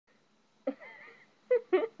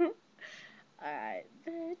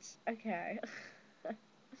Okay.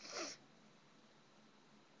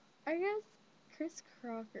 I guess Chris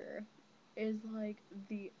Crocker is like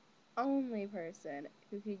the only person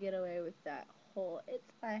who could get away with that whole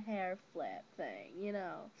it's a hair flip thing, you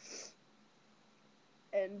know.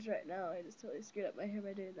 And right now I just totally screwed up my hair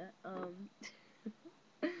by doing that.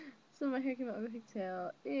 So my hair came out with a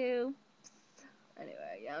pigtail. Ew.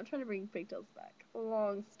 Anyway, yeah, I'm trying to bring pigtails back.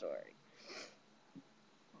 Long story.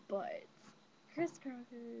 But Chris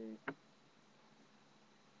Crocker.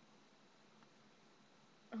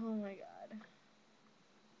 Oh my god.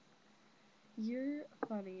 You're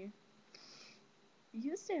funny.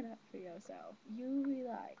 You stand up for yourself. You be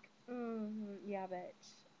like, yeah,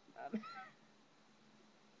 bitch.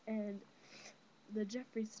 And the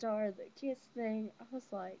Jeffree Star, the kiss thing, I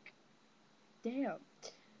was like, damn,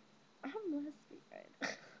 I'm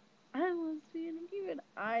lesbian. I'm lesbian. Even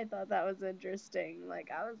I thought that was interesting.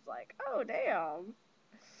 Like, I was like, oh, damn.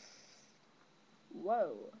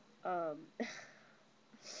 Whoa. Um,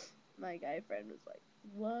 my guy friend was like,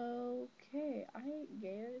 whoa, okay, I ain't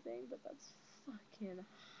gay or anything, but that's fucking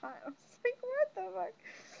hot. I was like, what the fuck?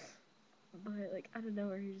 But, like, out of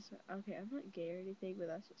nowhere, he just went, okay, I'm not gay or anything, but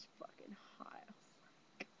that's just fucking hot.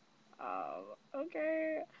 I was like,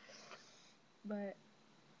 okay. But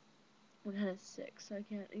I'm kind of sick, so I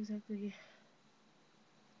can't exactly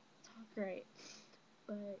talk right.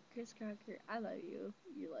 But Chris Crocker, I love you.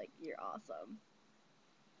 You're awesome.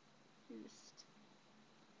 You're just,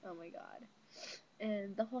 oh my god.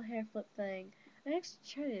 And the whole hair flip thing, I actually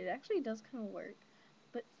tried it. It actually does kind of work,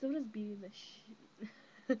 but so does beating the shit.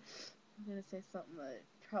 I'm gonna say something that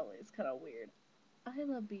probably is kind of weird. I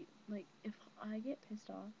love like, if I get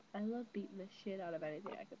pissed off, I love beating the shit out of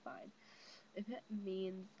anything I can find. If it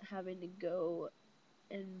means having to go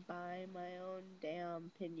and buy my own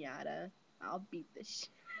damn pinata, I'll beat the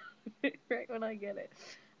shit right when I get it.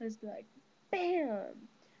 I just be like, BAM!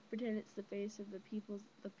 Pretend it's the face of the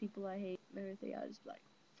people I hate and everything. I'll just be like,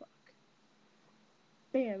 fuck.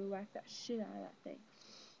 BAM! Whack that shit out of that thing.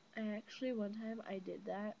 I actually, one time I did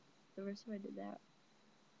that. The first time I did that,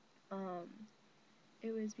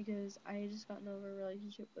 it was because I had just gotten over a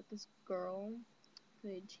relationship with this girl who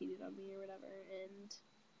had cheated on me or whatever, and,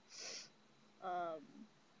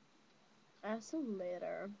 as of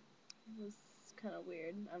later, it was kind of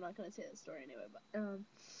weird. I'm not gonna say that story anyway, but,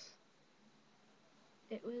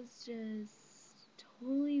 it was just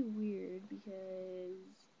totally weird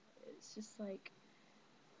because it's just like,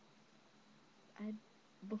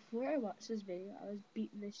 before I watched this video, I was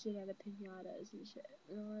beating the shit out of pinatas and shit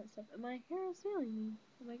and all that stuff, and my hair was failing me.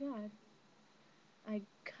 Oh my god. I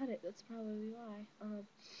cut it, that's probably why.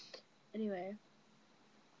 Anyway,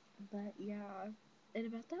 but yeah, and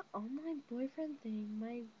about that online boyfriend thing,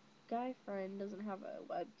 my guy friend doesn't have a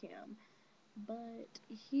webcam, but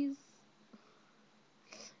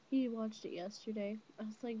he watched it yesterday. I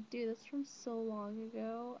was like, dude, that's from so long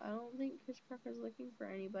ago. I don't think Chris Crocker's looking for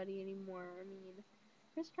anybody anymore. I mean,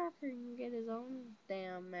 Chris Crocker can get his own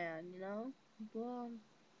damn man, you know?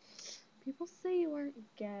 People say you aren't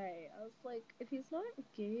gay. I was like, if he's not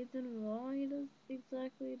gay, then why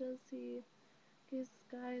exactly does he kiss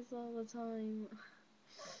guys all the time?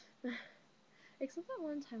 Except that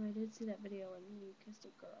one time I did see that video when you kissed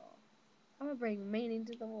a girl. I'm gonna bring meaning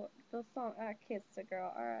to the song I Kissed a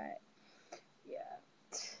Girl, alright. Yeah.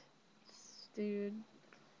 Dude.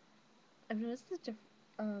 I've noticed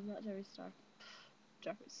not Jeffree Star.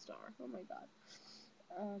 Jeffree Star. Oh my god.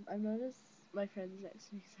 I've noticed my friends next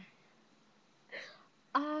to me say,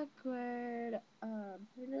 awkward. I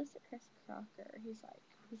noticed that Chris Crocker, he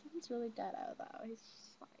sounds really ghetto though. He's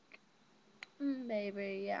just like,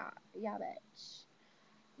 baby, yeah, bitch.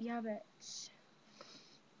 Yeah, bitch.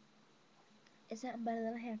 It's nothing but a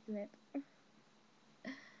little hair flip.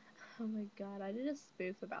 Oh my god, I did a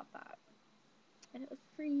spoof about that. And it was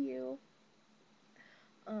for you.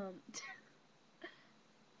 Um,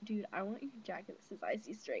 dude, I want your jacket that says I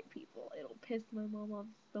see straight people. It'll piss my mom off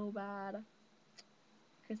so bad.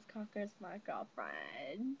 Chris Crocker's my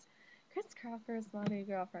girlfriend. Chris Crocker's my new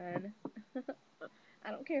girlfriend. I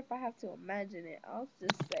don't care if I have to imagine it. I'll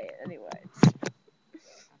just say it anyway.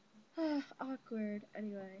 Awkward.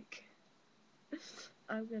 Anyway,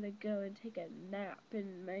 I'm gonna go and take a nap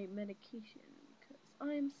in my medication because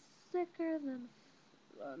I'm sicker than.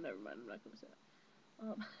 Well, never mind. I'm not gonna say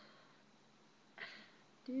that.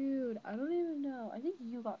 Dude, I don't even know. I think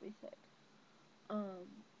you got me sick.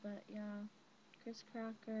 But yeah, Chris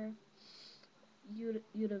Crocker, you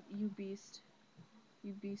beast,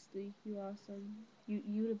 you beastly, you awesome,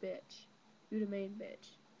 you the bitch, you the main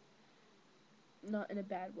bitch. Not in a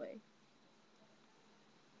bad way.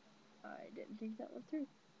 I didn't think that one through.